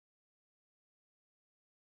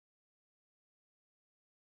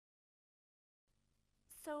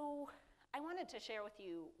So I wanted to share with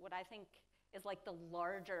you what I think is like the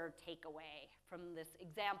larger takeaway from this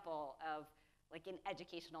example of like an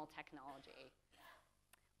educational technology.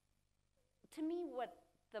 To me, what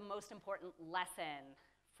the most important lesson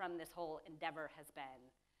from this whole endeavor has been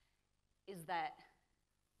is that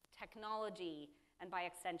technology, and by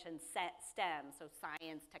extension STEM, so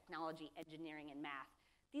science, technology, engineering, and math,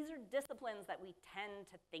 these are disciplines that we tend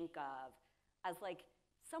to think of as like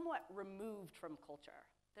somewhat removed from culture.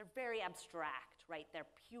 They're very abstract, right? They're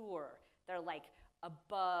pure. They're like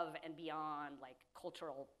above and beyond like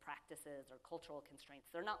cultural practices or cultural constraints.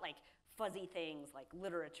 They're not like fuzzy things like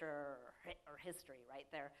literature or history, right?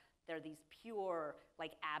 They're these pure,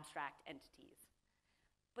 like abstract entities.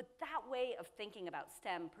 But that way of thinking about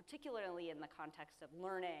STEM, particularly in the context of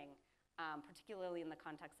learning, particularly in the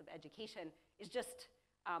context of education, is just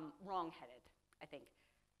wrong-headed, I think.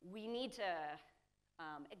 We need to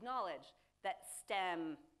acknowledge that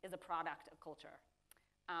STEM is a product of culture,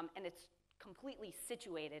 and it's completely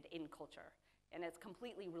situated in culture, and it's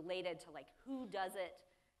completely related to like who does it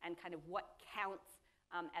and kind of what counts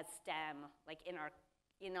as STEM, like in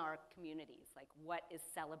our communities, like what is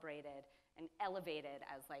celebrated and elevated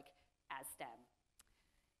as STEM.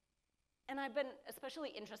 And I've been especially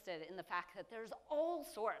interested in the fact that there's all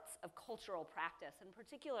sorts of cultural practice, in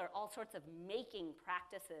particular all sorts of making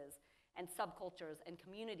practices and subcultures and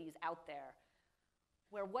communities out there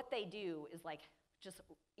where what they do is like just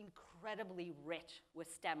incredibly rich with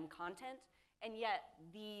STEM content, and yet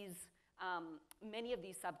many of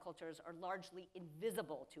these subcultures are largely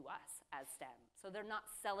invisible to us as STEM. So they're not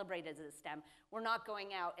celebrated as STEM. We're not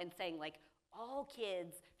going out and saying like, all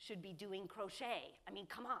kids should be doing crochet. I mean,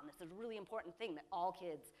 come on, this is a really important thing that all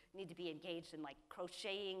kids need to be engaged in like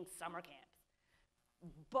crocheting summer camps.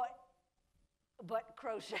 But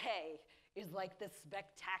crochet is like this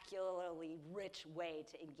spectacularly rich way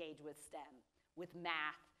to engage with STEM, with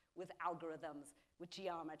math, with algorithms, with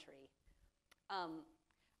geometry.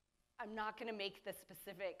 I'm not gonna make the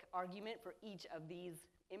specific argument for each of these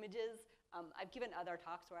images. I've given other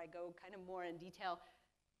talks where I go kind of more in detail,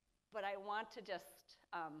 but I want to just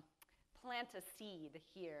plant a seed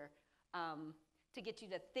here to get you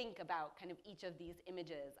to think about kind of each of these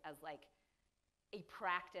images as like a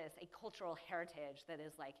practice, a cultural heritage that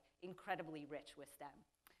is like incredibly rich with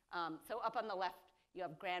STEM. So up on the left, you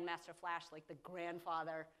have Grandmaster Flash, like the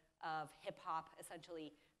grandfather of hip hop,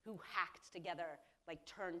 essentially, who hacked together like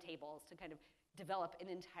turntables to kind of develop an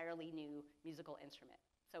entirely new musical instrument.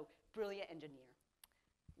 So brilliant engineer.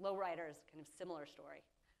 Lowriders, kind of similar story.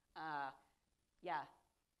 Yeah,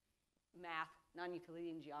 math,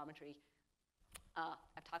 non-Euclidean geometry.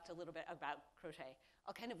 I've talked a little bit about crochet.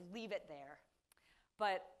 I'll kind of leave it there.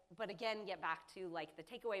 But again, get back to like the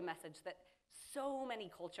takeaway message that so many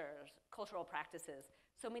cultural practices,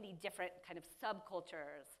 so many different kind of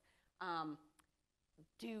subcultures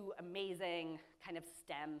do amazing kind of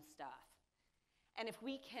STEM stuff. And if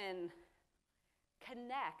we can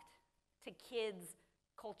connect to kids'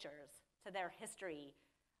 cultures, to their history,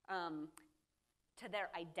 to their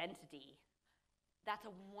identity, that's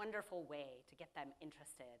a wonderful way to get them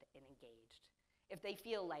interested and engaged. If they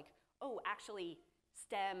feel like, oh, actually,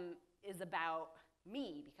 STEM is about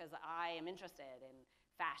me because I am interested in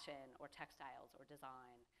fashion or textiles or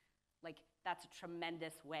design, like that's a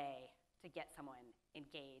tremendous way to get someone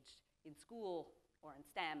engaged in school or in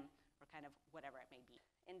STEM or kind of whatever it may be.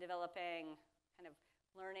 In developing kind of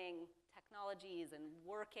learning technologies and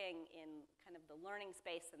working in kind of the learning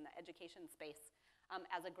space and the education space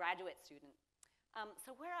as a graduate student.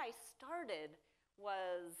 So where I started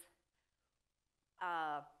was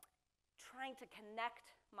trying to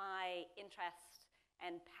connect my interest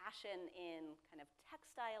and passion in kind of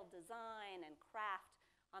textile design and craft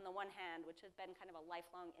on the one hand, which has been kind of a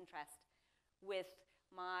lifelong interest, with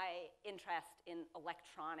my interest in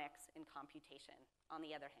electronics and computation on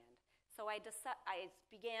the other hand. So I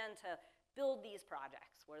began to build these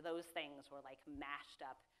projects where those things were like mashed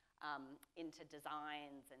up into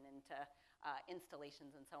designs and into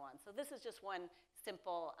installations and so on. So this is just one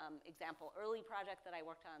simple example early project that I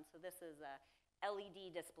worked on. So this is a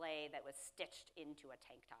LED display that was stitched into a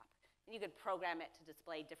tank top. And you could program it to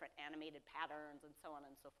display different animated patterns and so on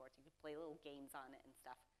and so forth. You could play little games on it and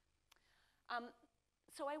stuff.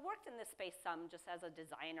 So I worked in this space some just as a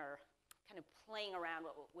designer, kind of playing around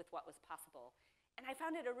with what was possible. And I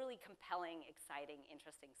found it a really compelling, exciting,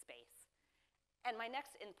 interesting space. And my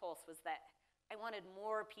next impulse was that I wanted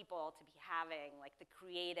more people to be having like the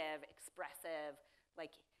creative, expressive,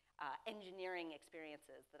 like engineering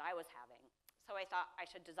experiences that I was having. So I thought I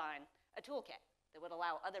should design a toolkit that would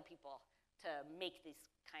allow other people to make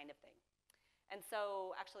this kind of thing. And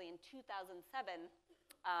so actually in 2007,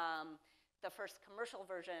 the first commercial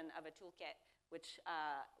version of a toolkit, which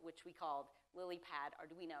we called LilyPad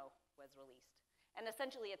Arduino, was released. And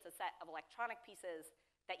essentially it's a set of electronic pieces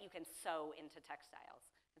that you can sew into textiles.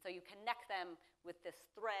 And so you connect them with this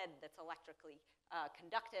thread that's electrically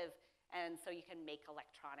conductive, and so you can make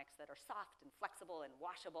electronics that are soft and flexible and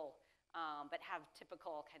washable, but have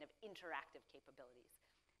typical kind of interactive capabilities.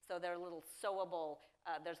 So they're little sewable,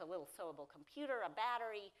 there's a little sewable computer, a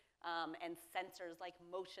battery, and sensors like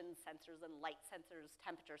motion sensors and light sensors,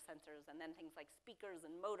 temperature sensors, and then things like speakers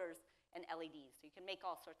and motors and LEDs. So you can make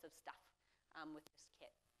all sorts of stuff with this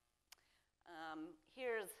kit.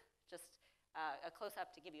 Here's just a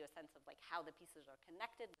close-up to give you a sense of like how the pieces are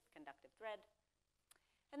connected, this conductive thread.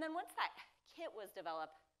 And then once that kit was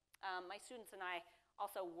developed, my students and I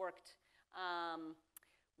also worked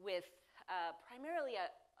with primarily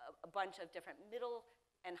a bunch of different middle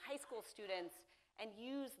and high school students and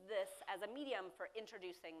used this as a medium for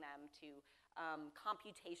introducing them to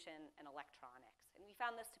computation and electronics. And we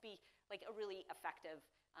found this to be like a really effective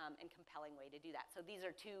and compelling way to do that. So these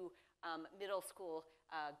are two middle school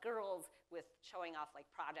girls with showing off like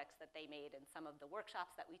projects that they made in some of the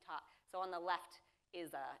workshops that we taught. So on the left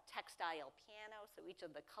is a textile piano. So each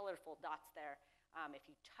of the colorful dots there, if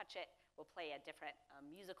you touch it, will play a different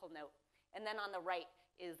musical note. And then on the right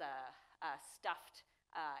is a stuffed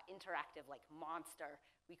interactive like monster,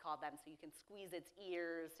 we call them. So you can squeeze its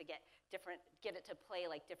ears to get it to play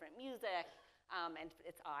like different music, and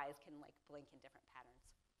its eyes can like blink in different patterns.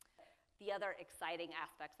 The other exciting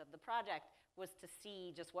aspects of the project was to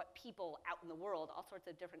see just what people out in the world, all sorts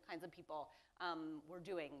of different kinds of people, were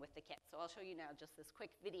doing with the kit. So I'll show you now just this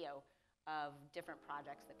quick video of different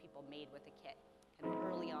projects that people made with the kit kind of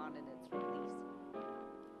early on in its release.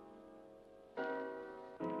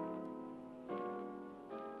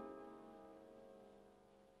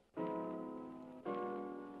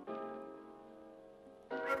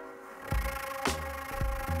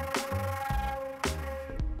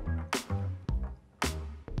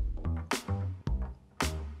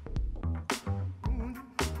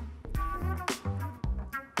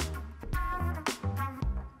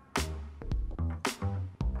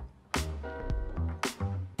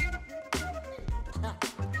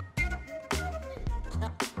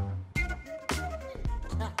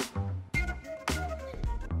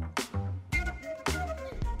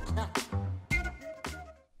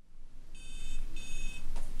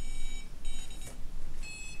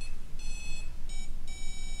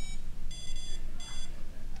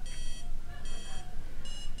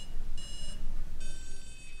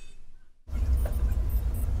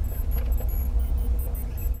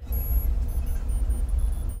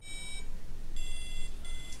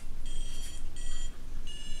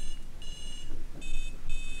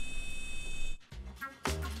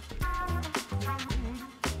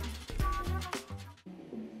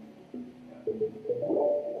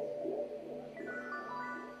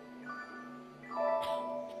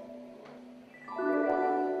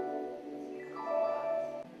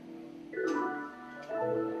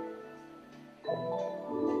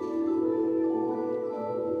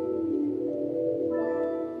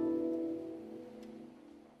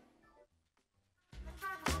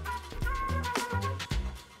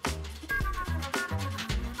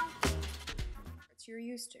 You're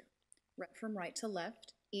used to. From right to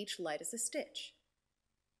left, each light is a stitch.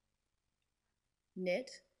 Knit,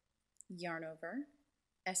 yarn over,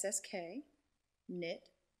 SSK, knit,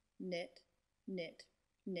 knit, knit,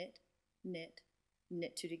 knit, knit,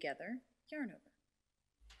 knit two together, yarn over.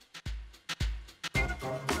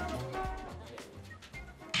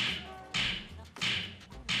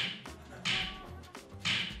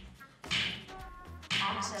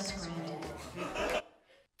 Access granted.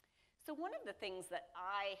 So one of the things that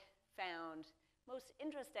I found most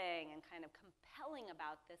interesting and kind of compelling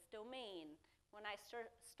about this domain when I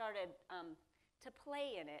started to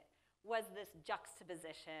play in it was this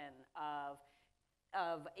juxtaposition of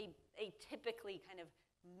a typically kind of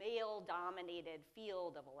male-dominated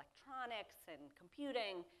field of electronics and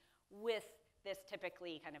computing with this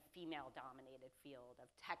typically kind of female-dominated field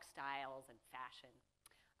of textiles and fashion.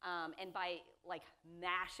 And by like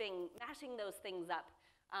mashing those things up,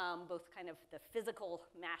 both kind of the physical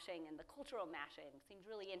mashing and the cultural mashing seemed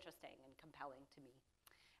really interesting and compelling to me.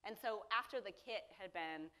 And so after the kit had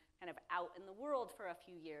been kind of out in the world for a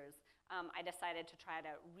few years, I decided to try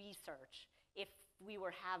to research if we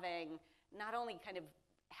were having not only kind of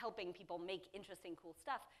helping people make interesting, cool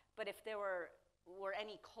stuff, but if there were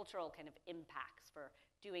any cultural kind of impacts for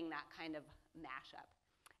doing that kind of mashup.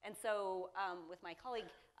 And so with my colleague,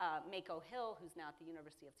 Mako Hill, who's now at the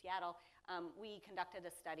University of Seattle, we conducted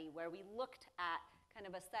a study where we looked at kind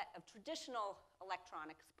of a set of traditional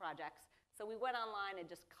electronics projects. So we went online and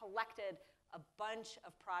just collected a bunch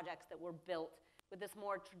of projects that were built with this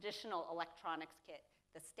more traditional electronics kit,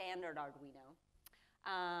 the standard Arduino.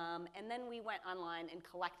 And then we went online and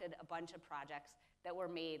collected a bunch of projects that were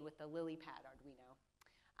made with the LilyPad Arduino.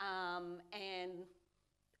 And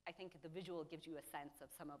I think the visual gives you a sense of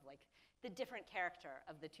some of like the different character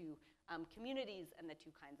of the two communities and the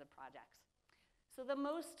two kinds of projects. So the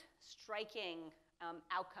most striking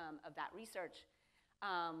outcome of that research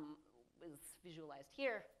was visualized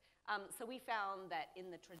here. So we found that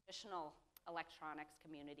in the traditional electronics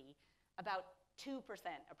community, about 2%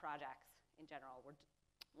 of projects in general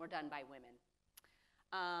were done by women.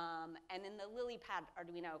 And in the LilyPad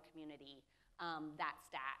Arduino community, that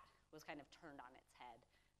stat was kind of turned on its head.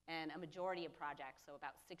 And a majority of projects, so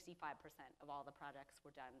about 65% of all the projects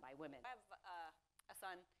were done by women. I have a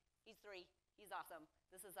son, he's 3, he's awesome.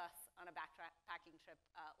 This is us on a backpacking trip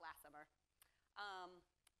last summer.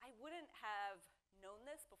 I wouldn't have known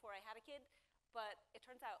this before I had a kid, but it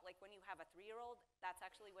turns out like when you have a 3-year-old, that's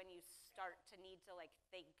actually when you start to need to like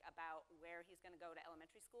think about where he's gonna go to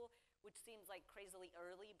elementary school, which seems like crazily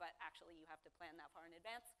early, but actually you have to plan that far in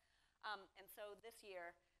advance. And so this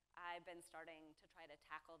year, I've been starting to try to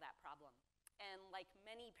tackle that problem. And like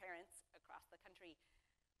many parents across the country,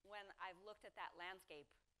 when I've looked at that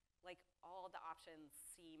landscape, like all the options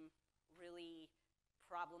seem really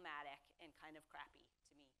problematic and kind of crappy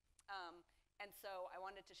to me. And so I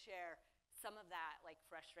wanted to share some of that like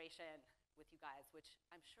frustration with you guys, which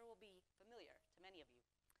I'm sure will be familiar to many of you.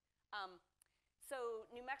 So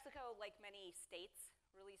New Mexico, like many states,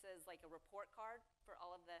 releases like a report card for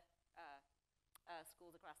all of the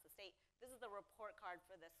schools across the state. This is the report card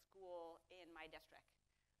for the school in my district,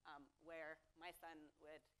 where my son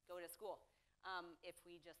would go to school if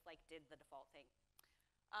we just like did the default thing.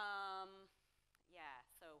 Yeah,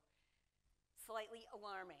 so slightly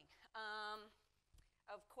alarming.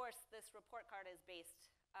 Of course, this report card is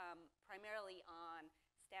based primarily on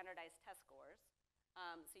standardized test scores,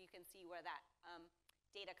 so you can see where that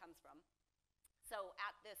data comes from. So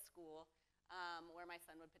at this school, where my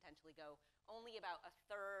son would potentially go, only about a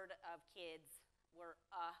third of kids were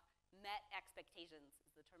met expectations,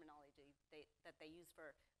 is the terminology that they use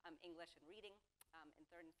for English and reading in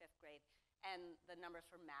 3rd and 5th grade. And the numbers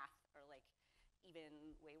for math are like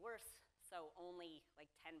even way worse. So only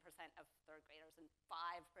like 10% of 3rd graders and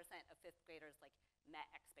 5% of 5th graders like met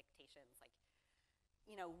expectations, like,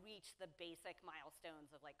 you know, reach the basic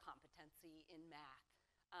milestones of like competency in math.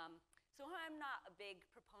 So I'm not a big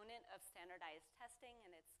proponent of standardized testing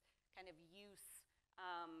and its kind of use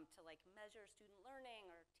to like measure student learning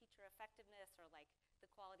or teacher effectiveness or like the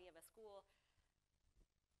quality of a school.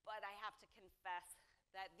 But I have to confess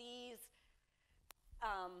that these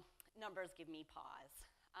numbers give me pause.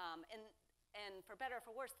 And for better or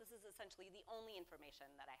for worse, this is essentially the only information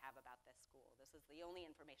that I have about this school. This is the only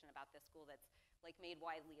information about this school that's like made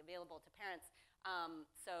widely available to parents.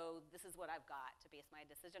 So this is what I've got to base my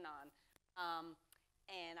decision on.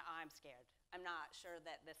 And I'm scared. I'm not sure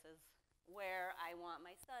that this is where I want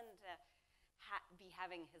my son to be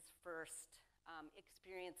having his first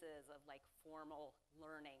experiences of like formal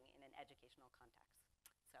learning in an educational context.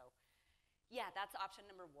 So yeah, that's option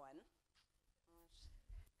number 1. Which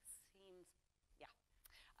seems, yeah.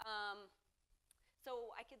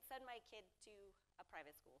 So I could send my kid to a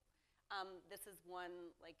private school. This is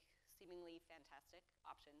one like seemingly fantastic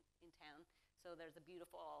option in town. So there's a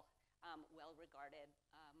beautiful, well-regarded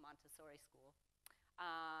Montessori school.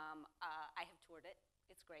 I have toured it.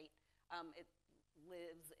 It's great. It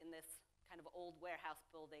lives in this kind of old warehouse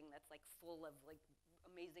building that's like full of like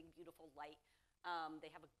amazing, beautiful light. They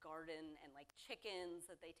have a garden and like chickens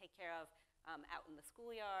that they take care of out in the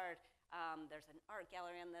schoolyard. There's an art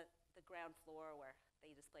gallery on the ground floor where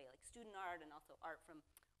they display like student art and also art from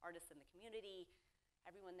artists in the community.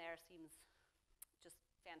 Everyone there seems just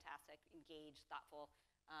fantastic, engaged, thoughtful.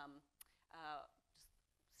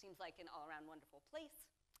 Just seems like an all-around wonderful place.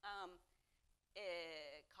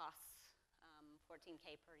 It costs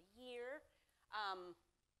 $14K per year.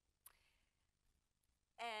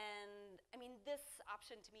 And I mean, this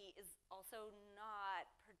option to me is also not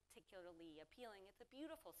particularly appealing. It's a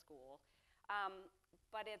beautiful school,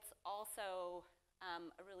 but it's also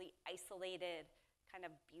a really isolated, kind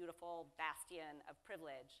of beautiful bastion of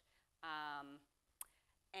privilege.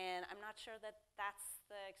 And I'm not sure that that's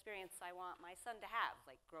the experience I want my son to have,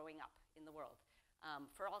 like growing up in the world,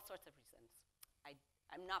 for all sorts of reasons.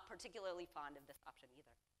 I'm not particularly fond of this option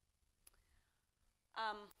either.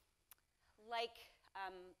 Like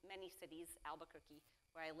many cities, Albuquerque,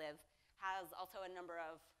 where I live, has also a number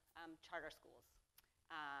of charter schools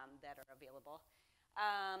that are available.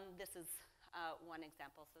 This is one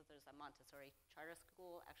example. So there's a Montessori charter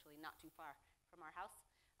school actually not too far from our house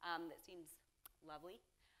that seems lovely.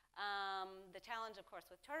 The challenge, of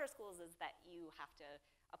course, with charter schools is that you have to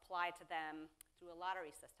apply to them through a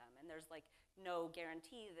lottery system, and there's like no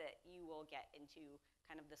guarantee that you will get into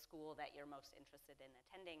kind of the school that you're most interested in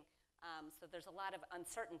attending. So there's a lot of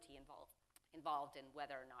uncertainty involved in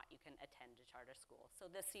whether or not you can attend a charter school. So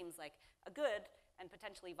this seems like a good and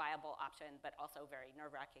potentially viable option, but also very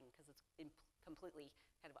nerve-wracking because it's completely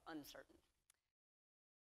kind of uncertain.